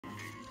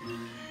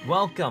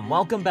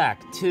Welcome back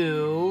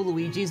to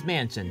Luigi's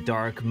Mansion,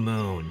 Dark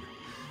Moon.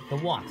 The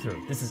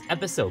walkthrough. This is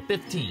episode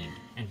 15.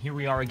 And here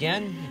we are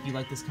again. If you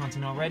like this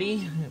content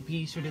already,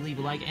 be sure to leave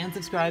a like and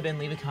subscribe and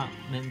leave a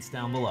comments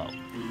down below.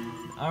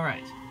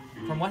 Alright.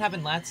 From what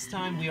happened last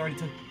time, we already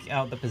took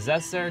out the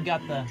Possessor,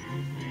 got the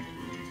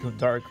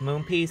Dark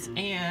Moon piece,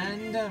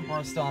 and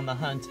we're still on the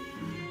hunt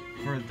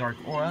for the Dark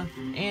Aura,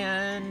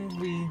 and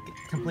we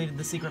completed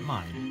the Secret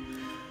Mine.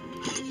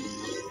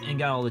 And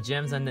got all the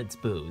gems and its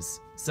booze.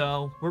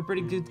 So, we're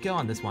pretty good to go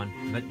on this one.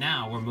 But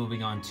now, we're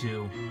moving on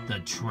to the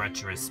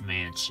Treacherous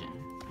Mansion.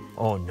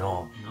 Oh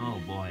no.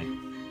 Oh boy.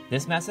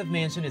 This massive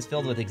mansion is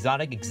filled with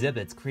exotic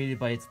exhibits created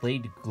by its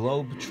late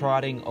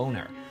globe-trotting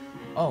owner.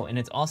 Oh, and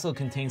it also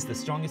contains the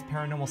strongest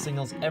paranormal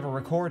signals ever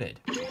recorded.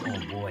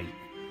 Oh boy.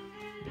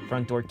 The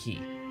front door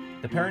key.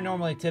 The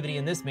paranormal activity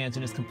in this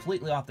mansion is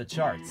completely off the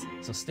charts.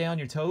 So stay on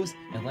your toes,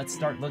 and let's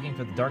start looking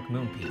for the Dark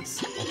Moon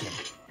piece. Okay.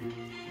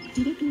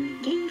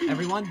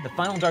 Everyone, the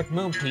final Dark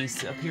Moon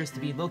piece appears to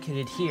be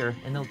located here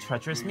in the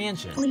Treacherous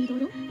Mansion.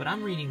 But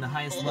I'm reading the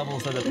highest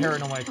levels of the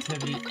paranormal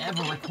activity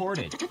ever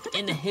recorded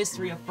in the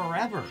history of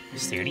forever.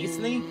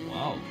 Seriously?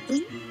 Whoa.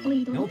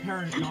 No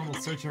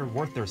paranormal searcher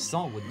worth their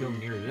salt would go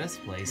near this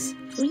place.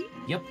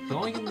 Yep,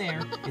 going in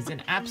there is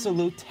an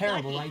absolute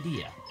terrible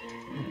idea.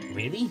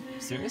 Really?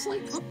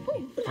 Seriously?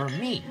 For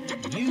me.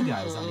 You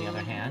guys, on the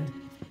other hand,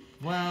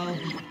 well,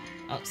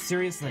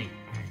 seriously.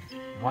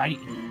 Why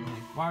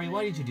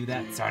did you do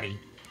that, Sardi?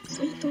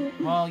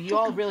 Well, you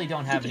all really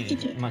don't have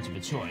much of a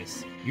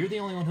choice. You're the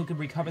only one who can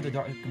recover the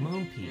Dark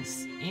Moon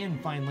piece, and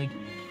finally,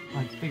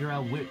 figure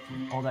out where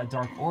all that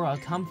Dark Aura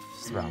comes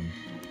from.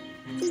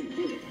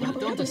 But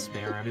don't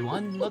despair,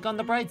 everyone. Look on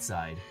the bright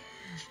side.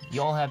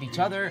 You all have each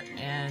other,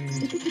 and,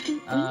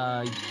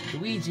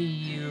 Luigi,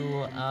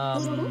 you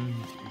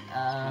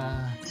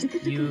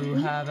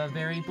have a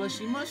very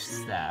bushy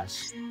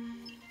mustache.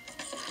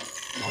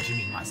 What do you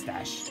mean,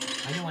 mustache?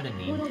 I know what I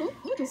mean.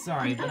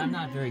 Sorry, but I'm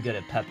not very good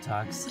at pep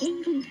talks.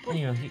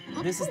 Anyway,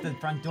 this is the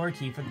front door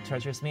key for the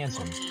Treacherous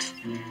Mansion.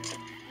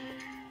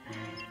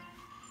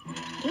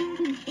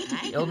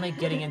 It'll make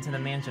getting into the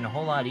mansion a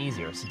whole lot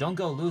easier, so don't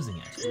go losing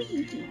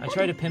it. I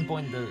tried to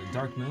pinpoint the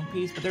Dark Moon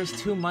piece, but there's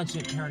too much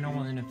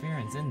paranormal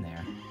interference in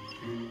there.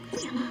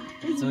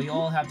 So you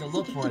all have to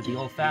look for it the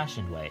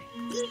old-fashioned way.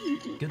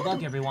 Good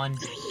luck, everyone.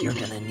 You're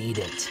gonna need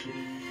it.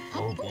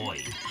 Oh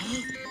boy.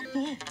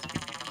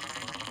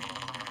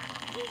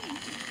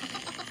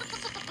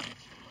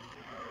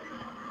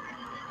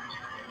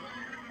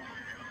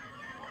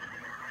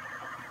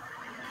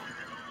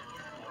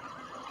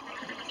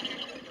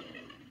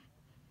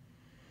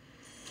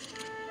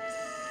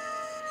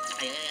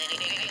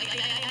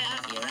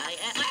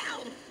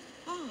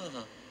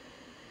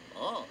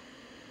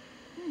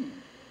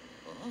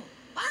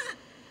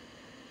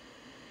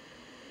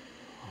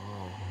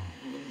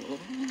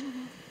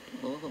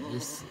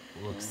 This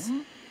looks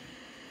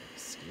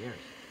scary.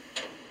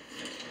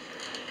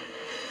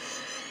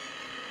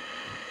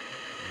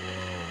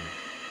 Whoa.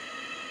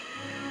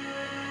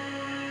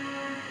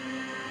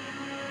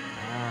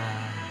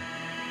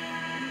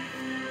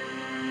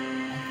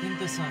 I think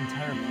this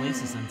entire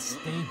place is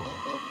unstable.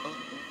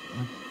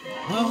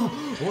 Whoa.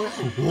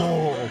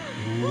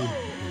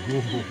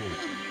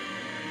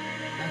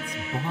 That's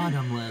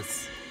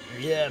bottomless.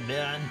 Yeah,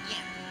 man.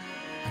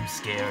 I'm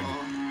scared.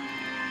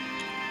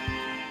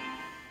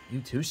 You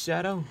too,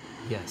 Shadow?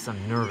 Yes,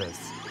 I'm nervous.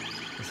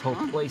 This whole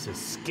place is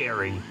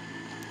scary.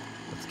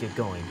 Let's get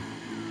going.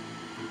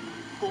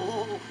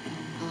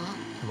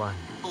 Come on.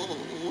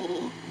 Hello.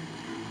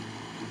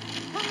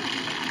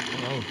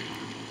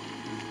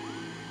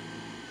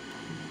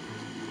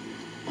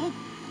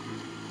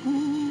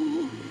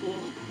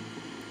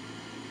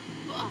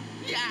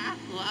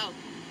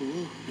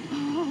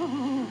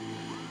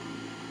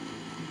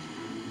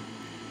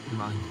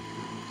 Come on.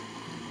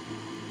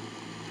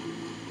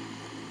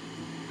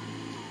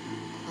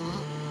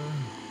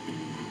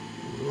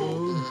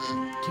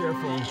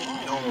 Careful.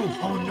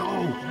 Oh no!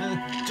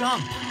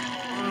 Jump!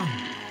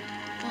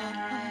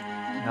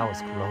 That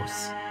was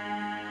close.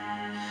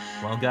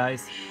 Well,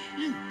 guys,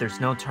 there's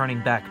no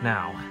turning back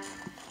now.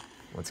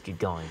 Let's get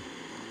going.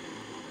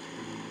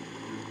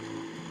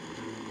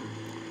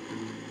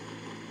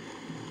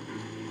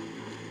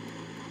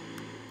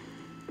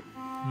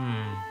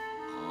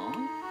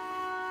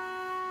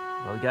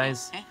 Well,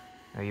 guys,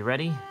 are you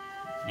ready?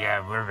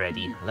 Yeah, we're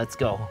ready. Let's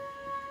go.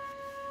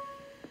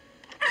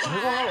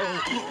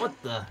 Whoa, what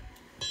the?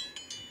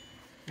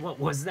 What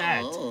was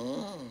that?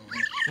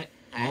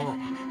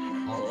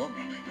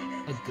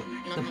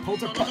 The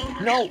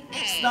poltergeist. No!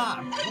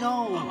 Stop!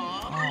 No!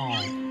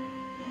 Oh.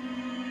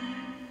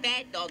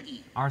 Bad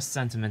doggy. Our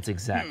sentiments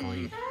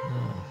exactly.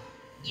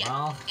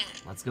 Well,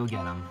 let's go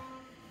get him.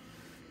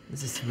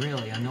 This is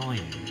really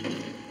annoying.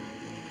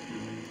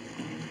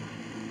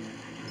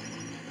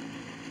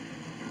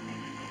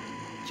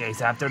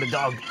 Chase after the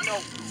dog. No!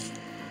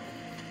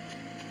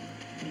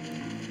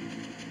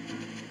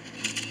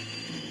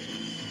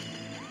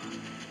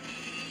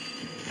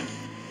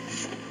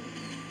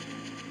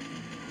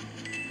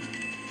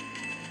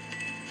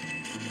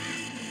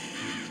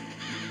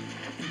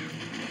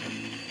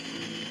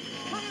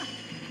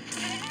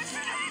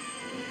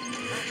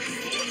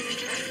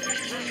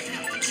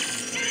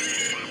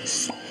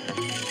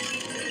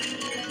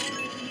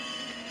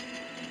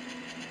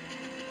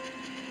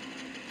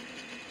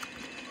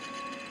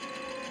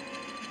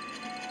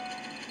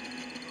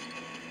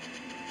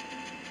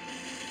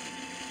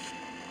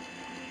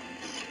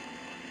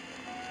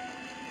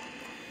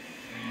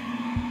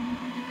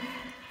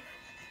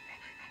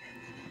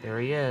 There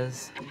he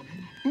is.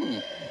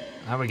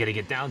 How are we gonna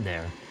get down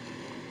there?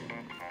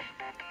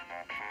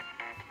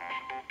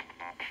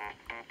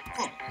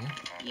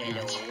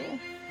 Yellow.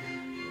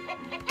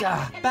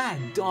 Gah,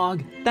 bad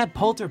dog. That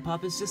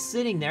polterpup is just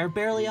sitting there,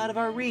 barely out of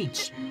our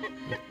reach.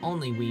 If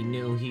only we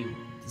knew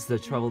it's the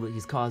trouble that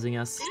he's causing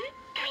us.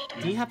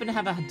 Do you happen to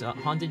have a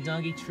haunted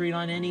doggy treat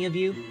on any of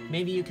you?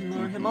 Maybe you can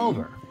lure him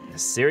over.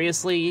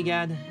 Seriously,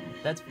 Egad?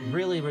 That's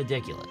really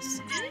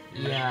ridiculous.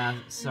 Yeah,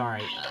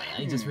 sorry.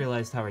 I just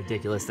realized how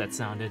ridiculous that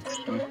sounded.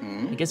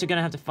 I guess you're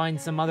gonna have to find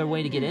some other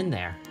way to get in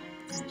there.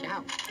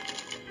 Ciao.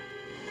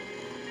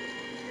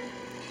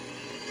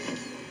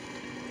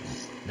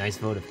 Nice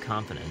vote of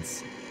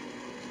confidence.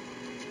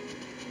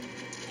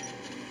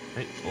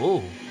 Hey,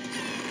 oh.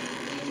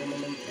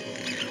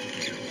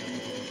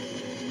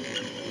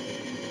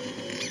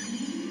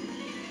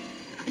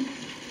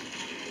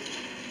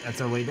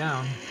 That's our way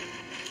down.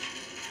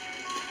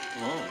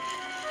 Oh.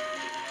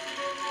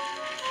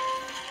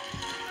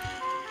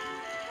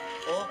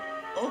 Oh,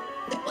 oh,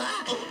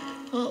 wow.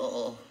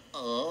 Oh,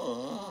 oh,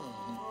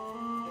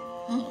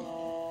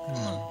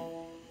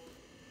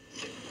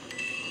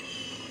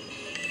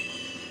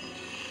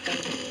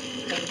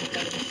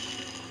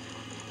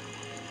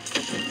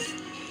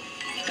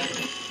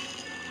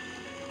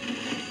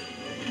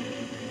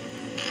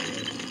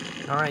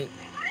 All right.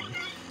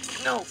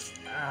 No.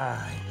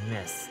 Ah, I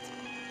missed.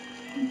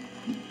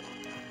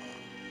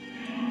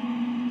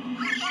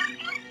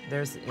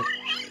 There's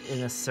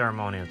in a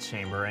ceremonial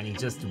chamber, and he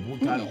just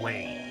got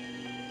away.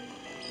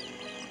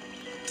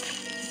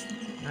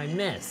 I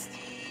missed.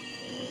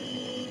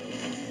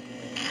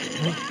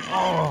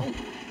 Oh,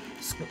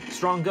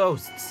 strong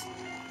ghosts.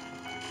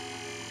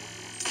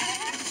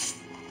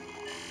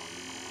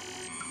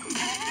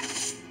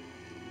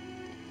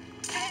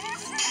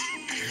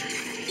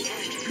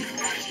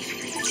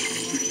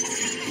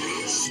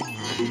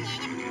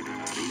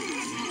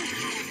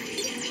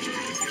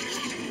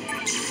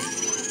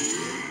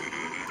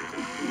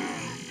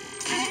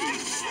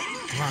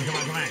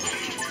 Come on.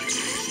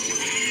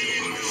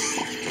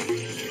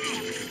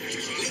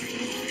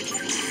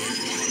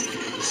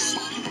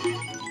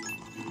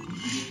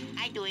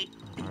 I do it.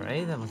 All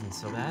right, that wasn't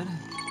so bad.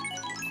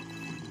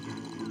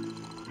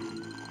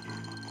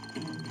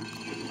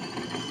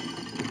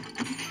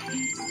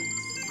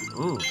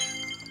 Ooh.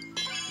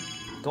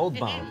 Gold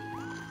bomb.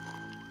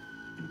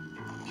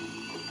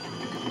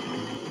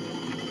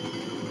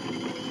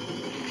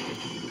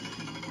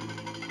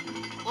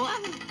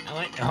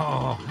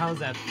 Oh, how's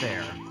that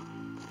fair?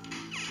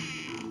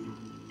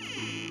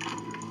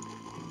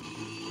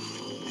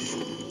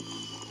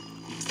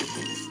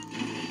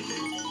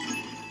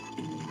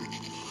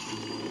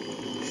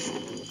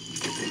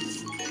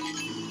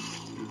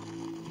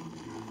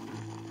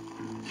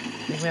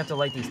 I think we have to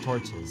light these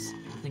torches.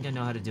 I think I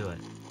know how to do it.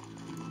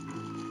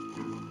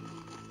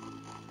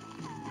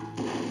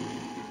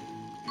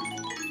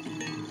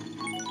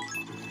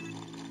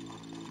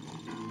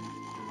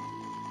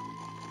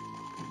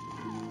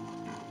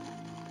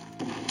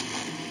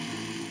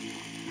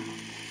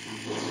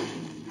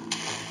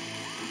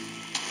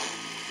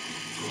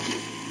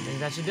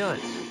 That should do it.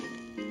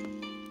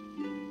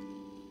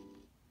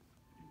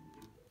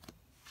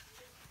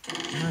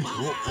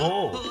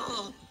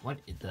 Whoa. What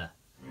is the...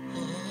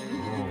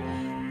 Oh.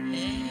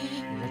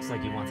 Looks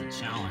like he wants a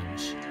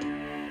challenge.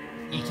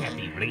 He can't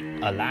be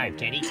alive,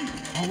 can he?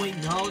 Oh wait,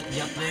 no.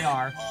 Yep, they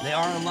are. They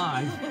are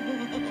alive.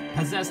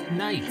 Possessed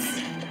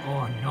knights.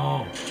 Oh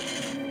no.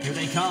 Here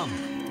they come.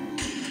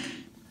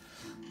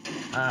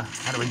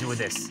 How do I do with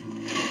this?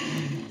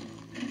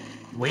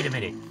 Wait a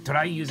minute.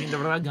 Try using the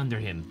rug under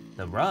him.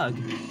 The rug?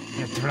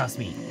 Yeah, trust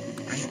me.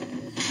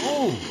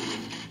 Oh!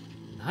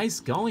 Nice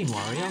going,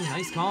 Wario.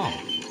 Nice call.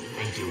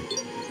 Thank you.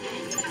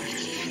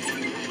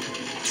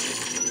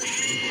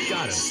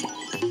 Got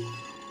him.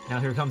 Now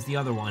here comes the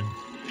other one.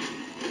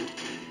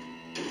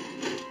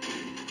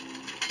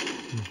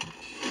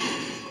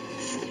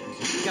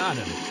 Got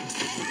him.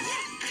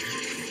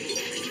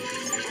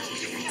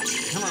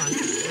 Come on.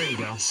 There you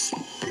go.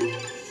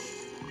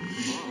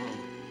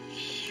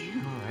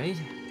 Alright.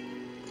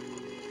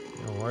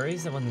 No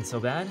worries, that wasn't so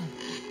bad.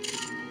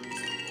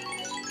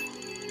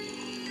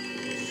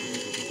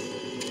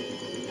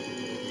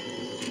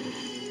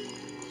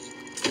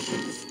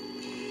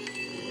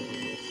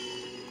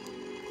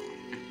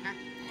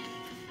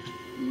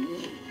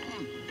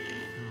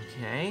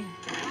 Okay.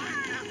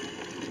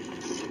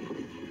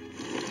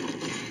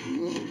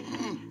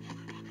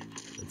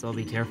 Let's all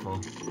be careful.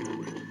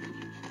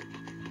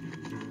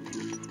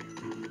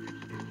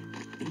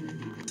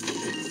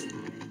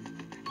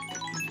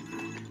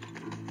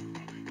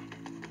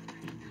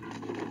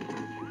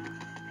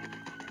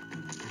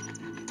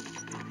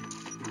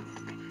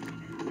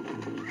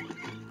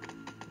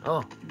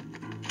 Oh.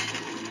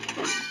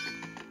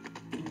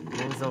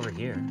 What was over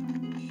here?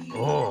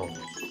 Oh.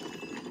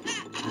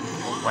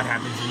 What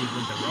happens if we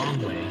went the wrong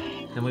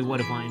way? Then we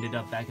would have ended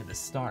up back at the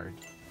start.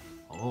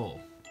 Oh.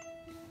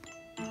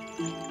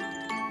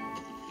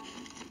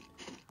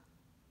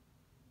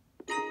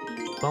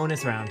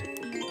 Bonus round.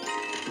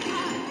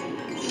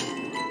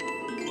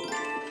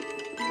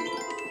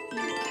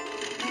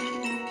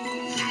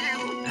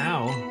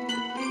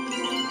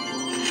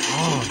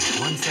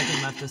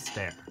 second left to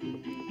spare.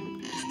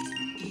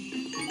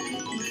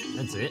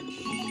 That's it.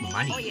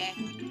 Money. Oh, yeah.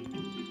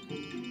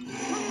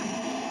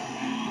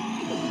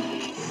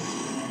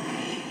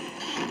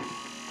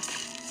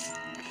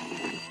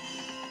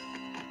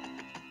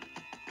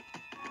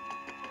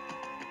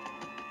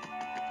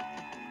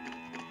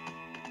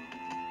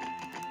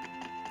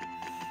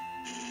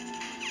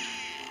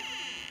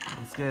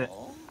 Let's get it.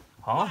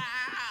 Huh?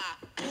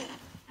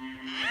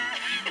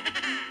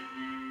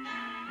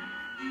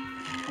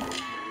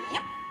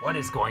 What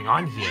is going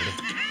on here?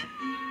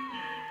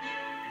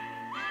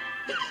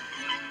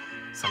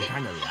 Some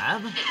kind of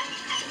lab?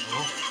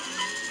 Oh.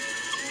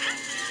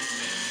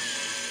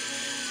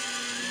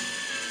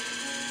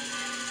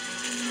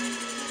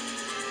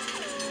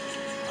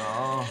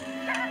 Oh.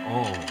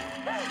 Oh.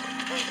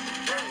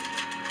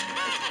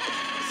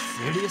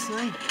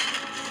 Seriously?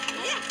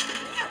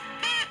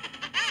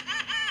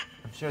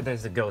 I'm sure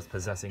there's a ghost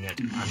possessing it.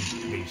 I'm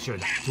pretty sure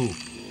that too.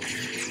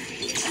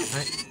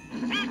 Right.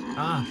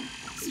 Ah,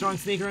 strong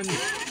sneaker and...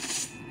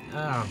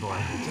 Oh boy,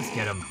 just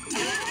get him.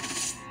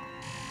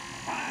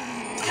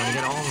 I want to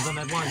get all of them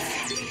at once.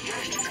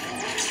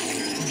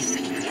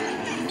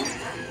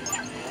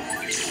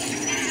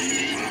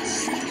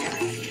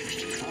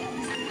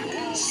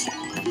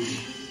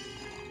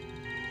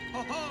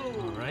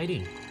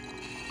 Alrighty.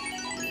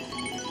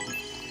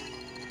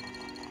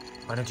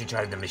 Why don't you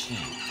try the machine?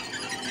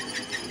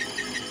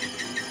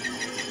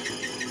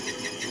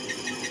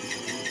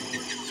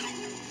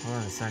 Hold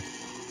on a sec.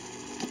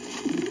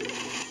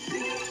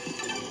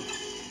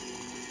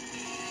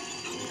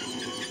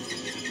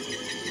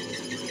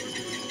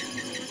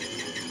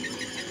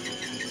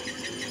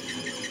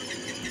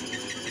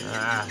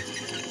 Ah.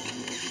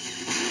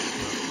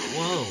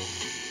 Whoa.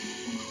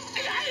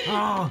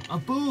 Oh, a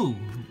boo.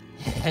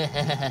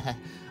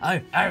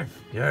 Arf, arf,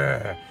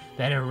 grr.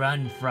 Better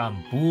run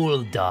from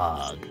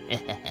bulldog.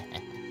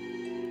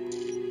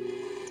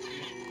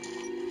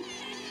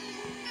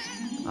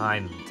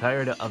 I'm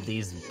tired of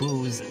these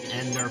boos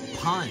and their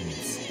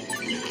puns.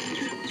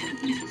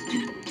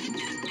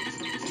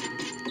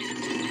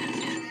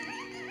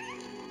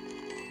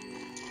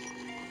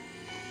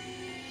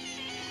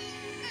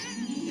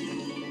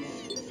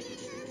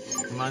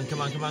 Come on,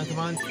 come on, come on, come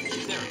on.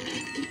 There.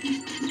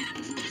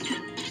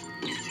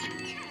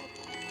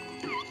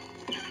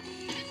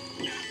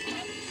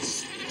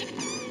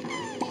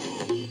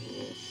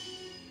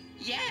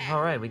 Yeah.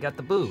 All right, we got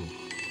the boo.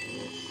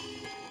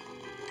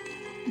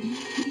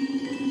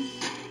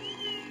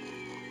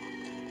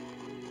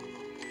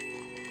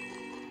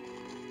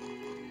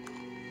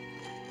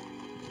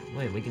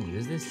 Wait, we can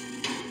use this?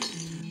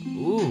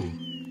 Ooh.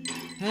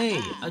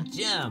 Hey, a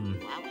gem.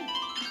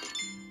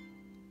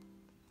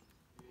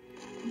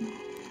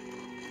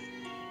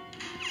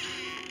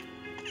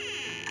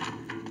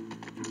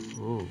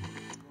 Ooh.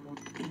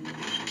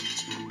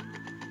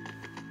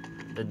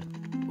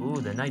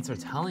 The knights are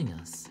telling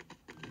us.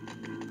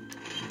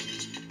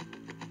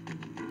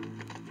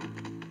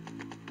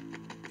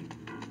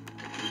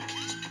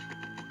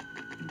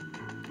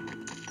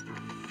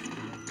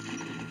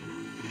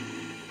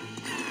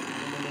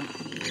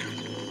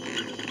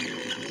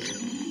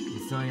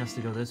 He's telling us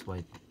to go this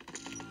way.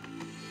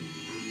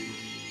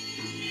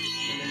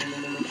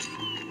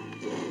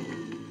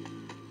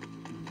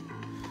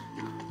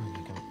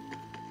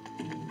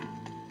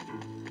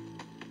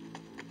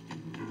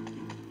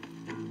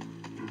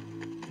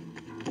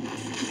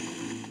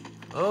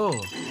 Oh,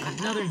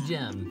 another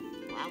gem.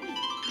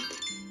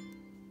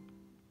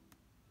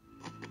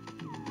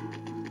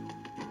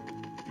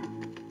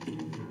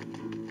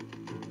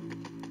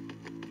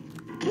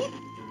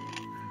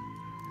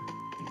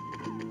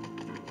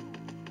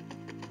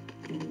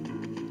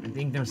 I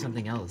think there's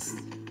something else.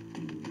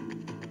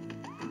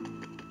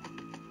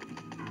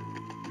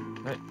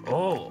 What?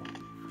 Oh,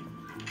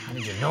 how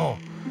did you know?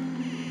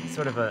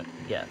 Sort of a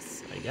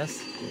guess, I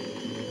guess.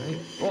 Right?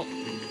 Oh.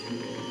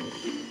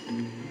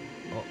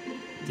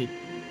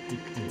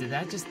 Did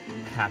that just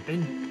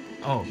happen?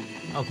 Oh,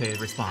 okay,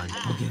 respond.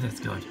 Okay, that's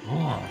good.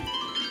 Oh.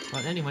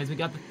 But anyways, we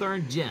got the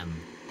third gem.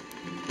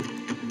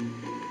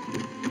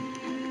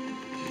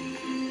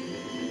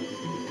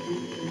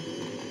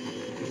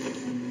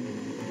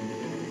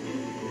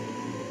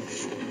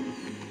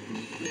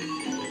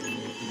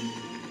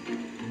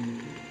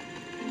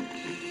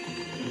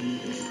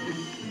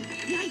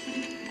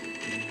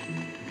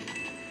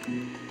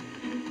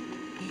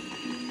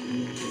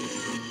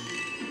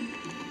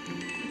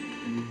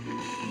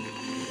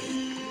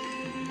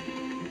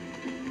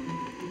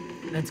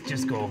 Let's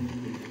just go.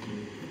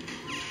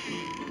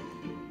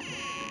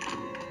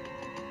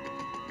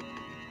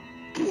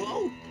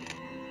 Whoa!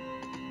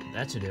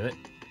 That should do it.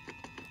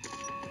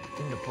 I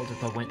think the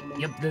polterpup went,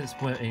 yep, this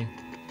way.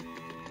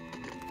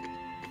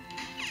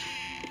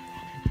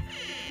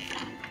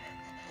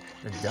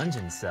 The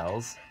dungeon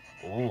cells?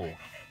 Oh.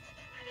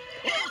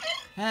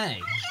 Hey!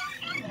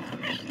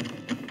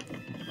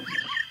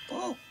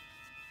 Oh!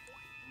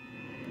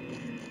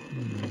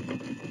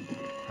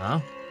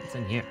 Huh? What's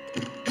in here?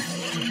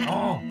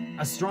 Oh!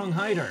 A strong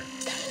hider!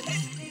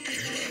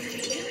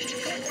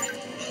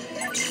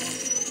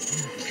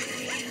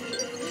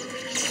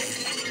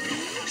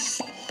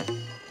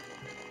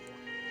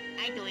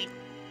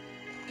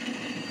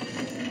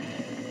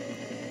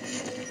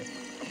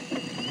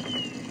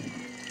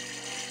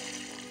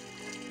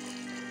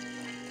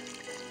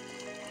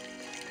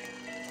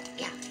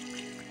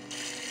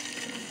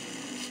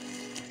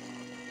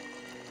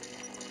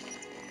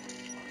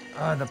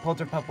 The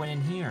polterpup went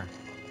in here.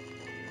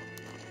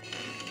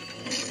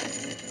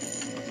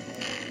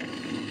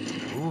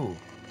 Ooh,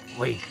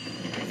 wait.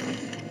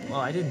 Well,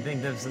 I didn't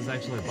think this was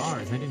actually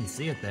bars. I didn't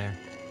see it there.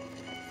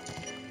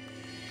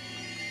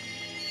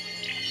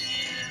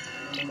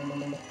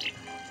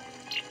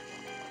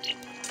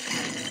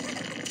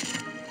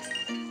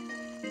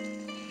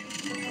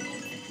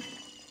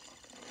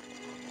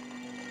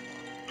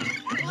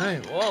 Hey,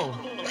 whoa.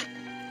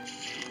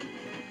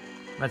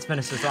 Let's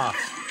finish this off.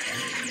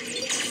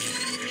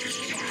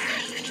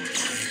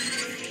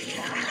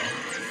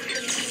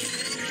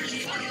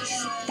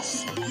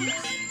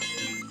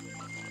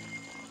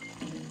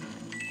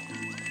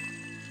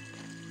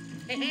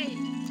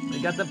 We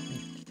got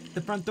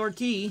the front door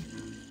key.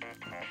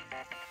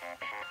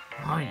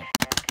 Oh, yeah.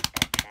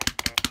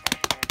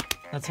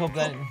 Let's hope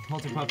that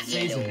polterpup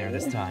stays in there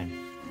this time.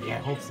 Yeah, I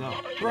hope so.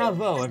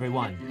 Bravo,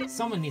 everyone!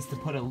 Someone needs to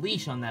put a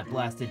leash on that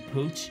blasted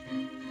pooch.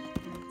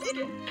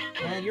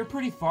 You're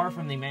pretty far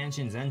from the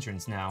mansion's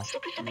entrance now.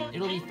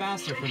 It'll be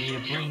faster for me to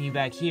bring you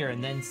back here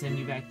and then send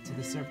you back to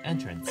the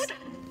entrance.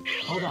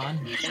 Hold on.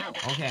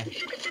 Okay.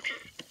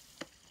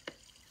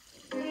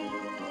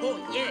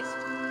 Oh, yes.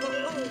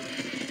 Oh.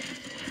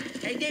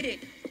 I did it.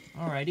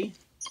 Alrighty.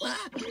 Oh.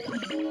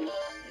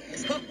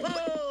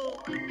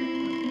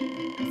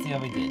 Let's see how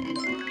we did.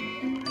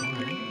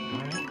 Alright.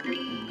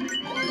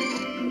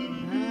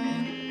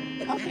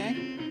 Okay.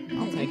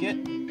 I'll take it.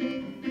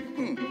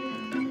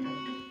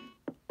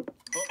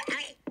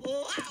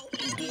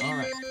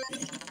 Alright.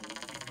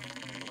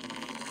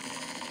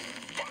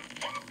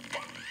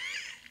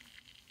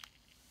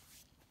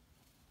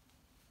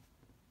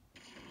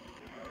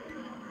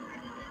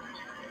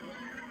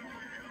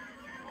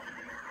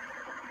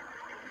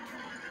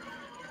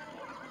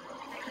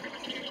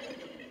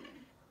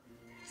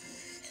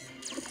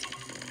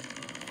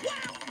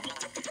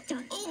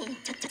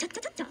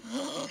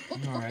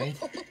 Alright.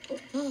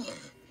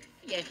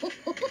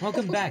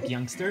 Welcome back,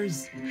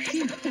 youngsters.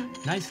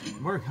 Nice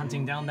work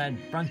hunting down that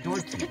front door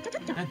key.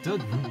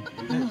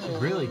 That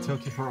really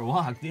took you for a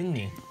walk, didn't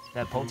he?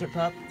 That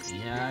polterpup?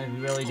 Yeah, it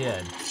really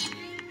did.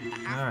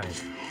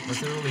 Alright, let's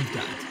see what we've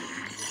got.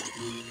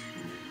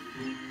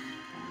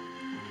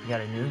 We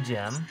got a new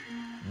gem.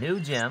 New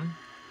gem.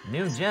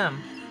 New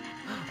gem.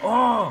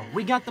 Oh,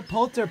 we got the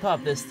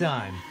polterpup this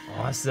time.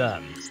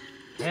 Awesome.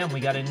 And we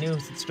got a new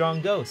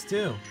strong ghost,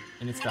 too.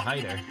 And it's the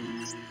hider.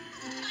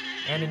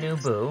 And a new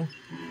boo.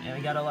 And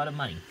we got a lot of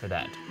money for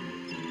that.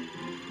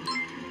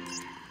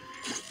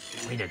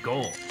 Way to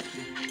go.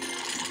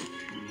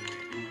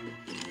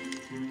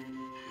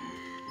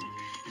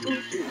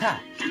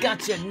 Ha!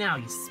 Gotcha now,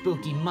 you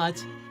spooky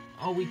mutt.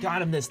 Oh, we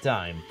got him this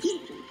time.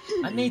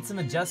 I made some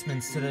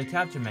adjustments to the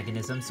capture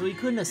mechanism so he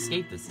couldn't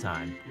escape this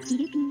time.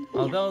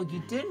 Although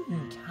you didn't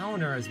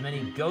encounter as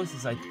many ghosts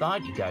as I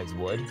thought you guys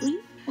would.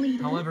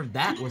 However,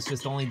 that was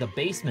just only the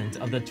basement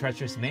of the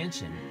Treacherous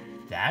Mansion.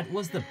 That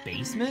was the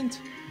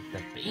basement?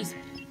 The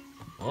basement?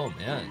 Oh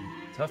man,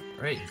 tough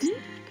break.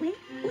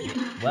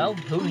 Well,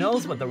 who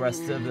knows what the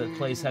rest of the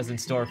place has in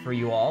store for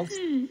you all.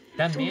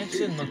 That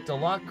mansion looked a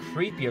lot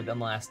creepier than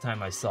last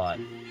time I saw it.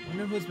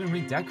 Wonder who's been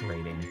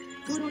redecorating.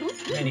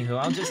 Anywho,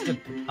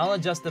 I'll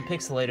adjust the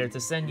pixelator to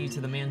send you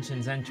to the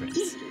mansion's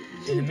entrance.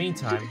 In the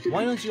meantime,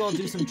 why don't you all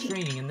do some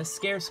training in the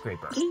Scare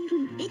Scraper?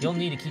 You'll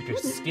need to keep your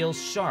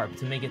skills sharp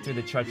to make it through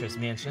the Treacherous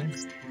Mansion.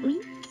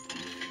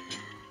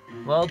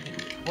 Well,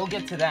 we'll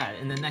get to that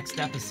in the next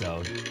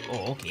episode.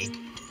 Oh, okay.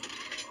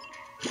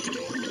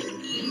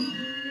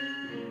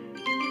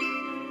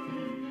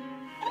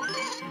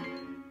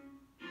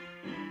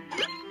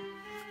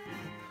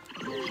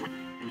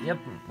 Yep,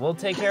 we'll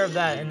take care of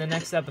that in the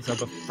next episode,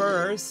 but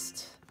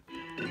first,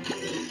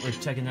 we're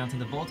checking out to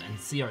the vault and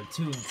see our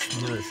two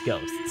newest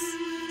ghosts.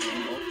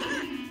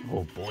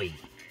 Oh boy.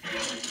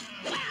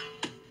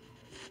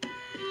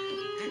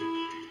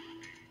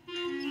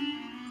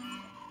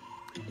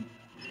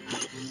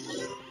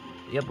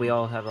 Yep, we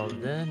all have all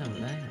that, all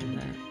that, all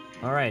that.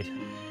 Alright,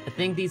 I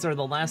think these are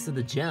the last of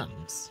the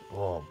gems.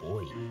 Oh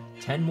boy,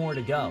 10 more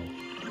to go.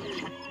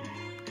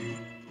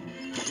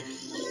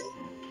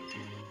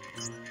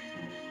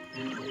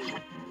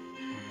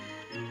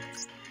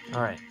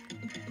 Alright.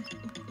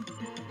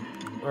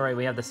 Alright,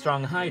 we have the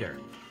strong hider.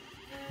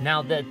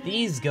 Now that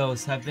these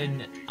ghosts have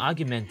been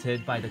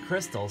augmented by the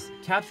crystals,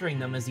 capturing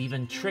them is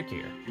even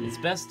trickier. It's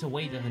best to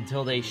wait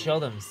until they show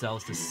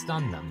themselves to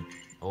stun them.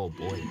 Oh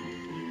boy.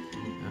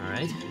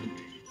 Alright.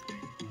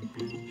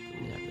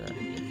 We have that.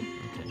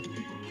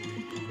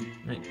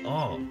 Yeah, okay.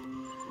 Oh.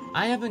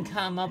 I haven't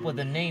come up with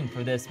a name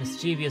for this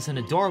mischievous and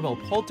adorable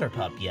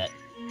polterpup yet.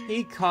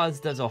 He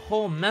caused us a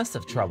whole mess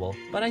of trouble,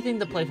 but I think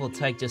the playful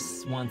tyke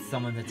just wants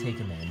someone to take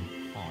him in.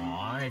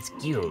 Aw, that's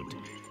cute.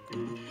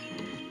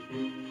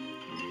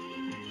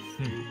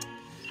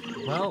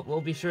 Well,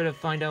 we'll be sure to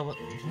find out,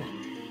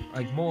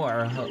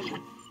 more,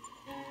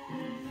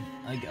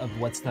 of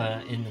what's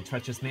in the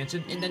Treacherous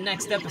Mansion in the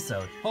next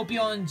episode. Hope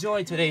you all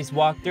enjoyed today's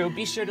walkthrough.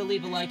 Be sure to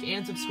leave a like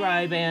and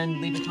subscribe,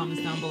 and leave a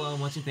comment down below on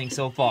what you think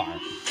so far.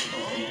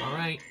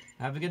 Alright,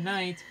 Have a good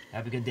night.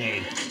 Have a good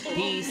day.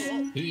 Peace.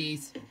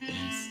 Peace.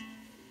 Peace.